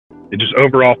it just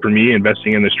overall for me,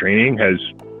 investing in this training has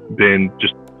been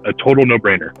just a total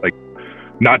no-brainer. Like,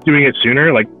 not doing it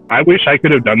sooner, like, I wish I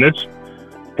could have done this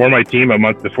for my team a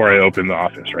month before I opened the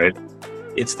office, right?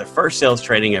 It's the first sales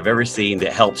training I've ever seen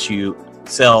that helps you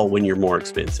sell when you're more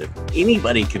expensive.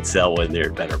 Anybody can sell when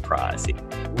they're better priced.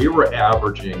 We were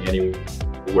averaging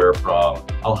anywhere from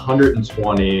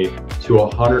 120 to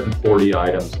 140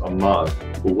 items a month.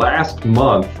 Last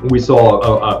month, we saw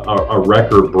a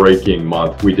record-breaking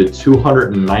month. We did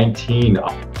 219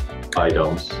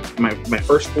 items. My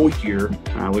first full year,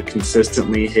 I would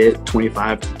consistently hit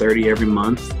 25 to 30 every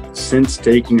month. Since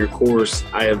taking your course,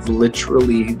 I have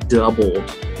literally doubled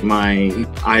my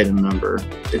item number.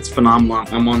 It's phenomenal.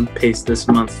 I'm on pace this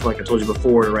month, like I told you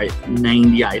before, to write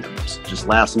 90 items. Just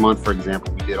last month, for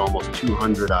example, we did almost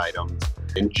 200 items.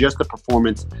 And just the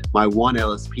performance, my one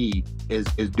LSP is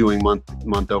doing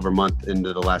month over month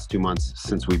into the last 2 months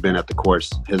since we've been at the course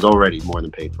has already more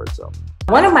than paid for itself.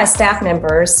 One of my staff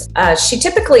members, she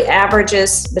typically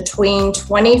averages between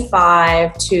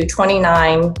 25 to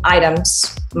 29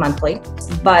 items monthly.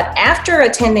 But after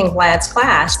attending Vlad's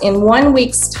class, in 1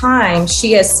 week's time,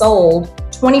 she has sold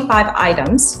 25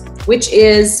 items, which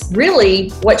is really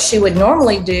what she would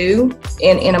normally do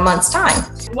in a month's time.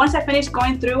 Once I finished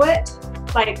going through it,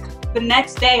 like the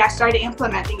next day I started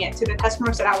implementing it to the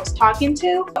customers that I was talking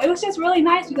to. It was just really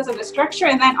nice because of the structure,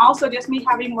 and then also just me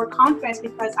having more confidence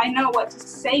because I know what to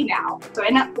say now. So,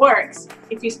 and it works.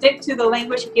 If you stick to the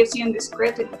language it gives you in the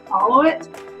script and you follow it,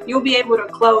 you'll be able to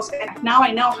close. And now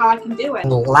I know how I can do it.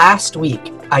 Last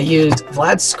week, I used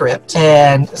Vlad's script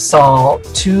and saw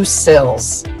 2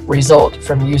 sales result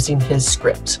from using his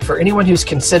script. For anyone who's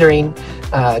considering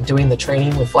doing the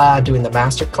training with Vlad, doing the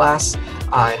masterclass,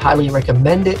 I highly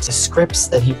recommend it. The scripts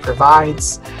that he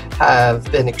provides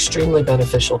have been extremely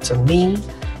beneficial to me,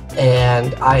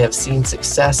 and I have seen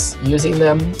success using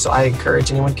them. So I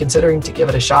encourage anyone considering to give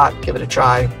it a shot, give it a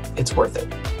try. It's worth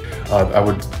it. I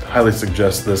would highly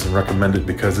suggest this and recommend it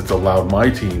because it's allowed my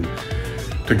team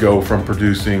to go from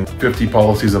producing 50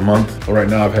 policies a month. Right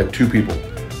now I've had 2 people,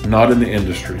 not in the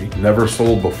industry, never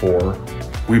sold before.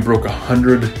 We broke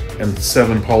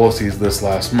 107 policies this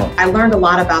last month. I learned a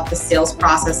lot about the sales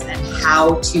process and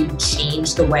how to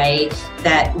change the way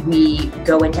that we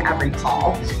go into every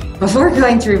call. Before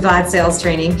going through Vlad's sales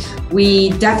training, we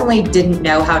definitely didn't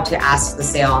know how to ask the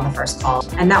sale on the first call.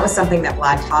 And that was something that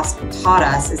Vlad taught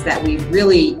us, is that we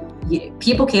really,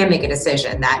 people can make a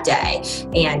decision that day,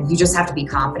 and you just have to be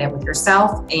confident with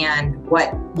yourself and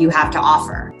what you have to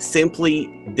offer.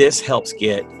 Simply, this helps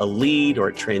get a lead or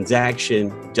a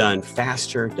transaction done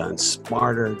faster, done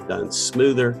smarter, done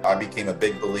smoother. I became a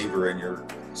big believer in your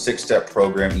 6-step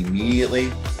program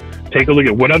immediately. Take a look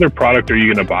at what other product are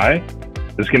you going to buy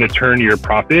that's going to turn your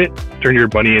profit, turn your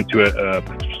money into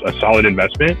a solid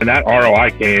investment. And that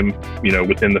ROI came,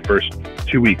 within the first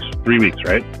 2 weeks, 3 weeks,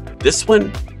 right? This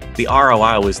one, the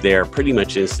ROI was there pretty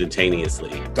much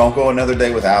instantaneously. Don't go another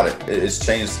day without it. It's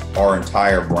changed our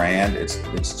entire brand.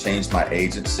 It's changed my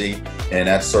agency, and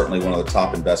that's certainly one of the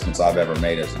top investments I've ever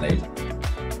made as an agent.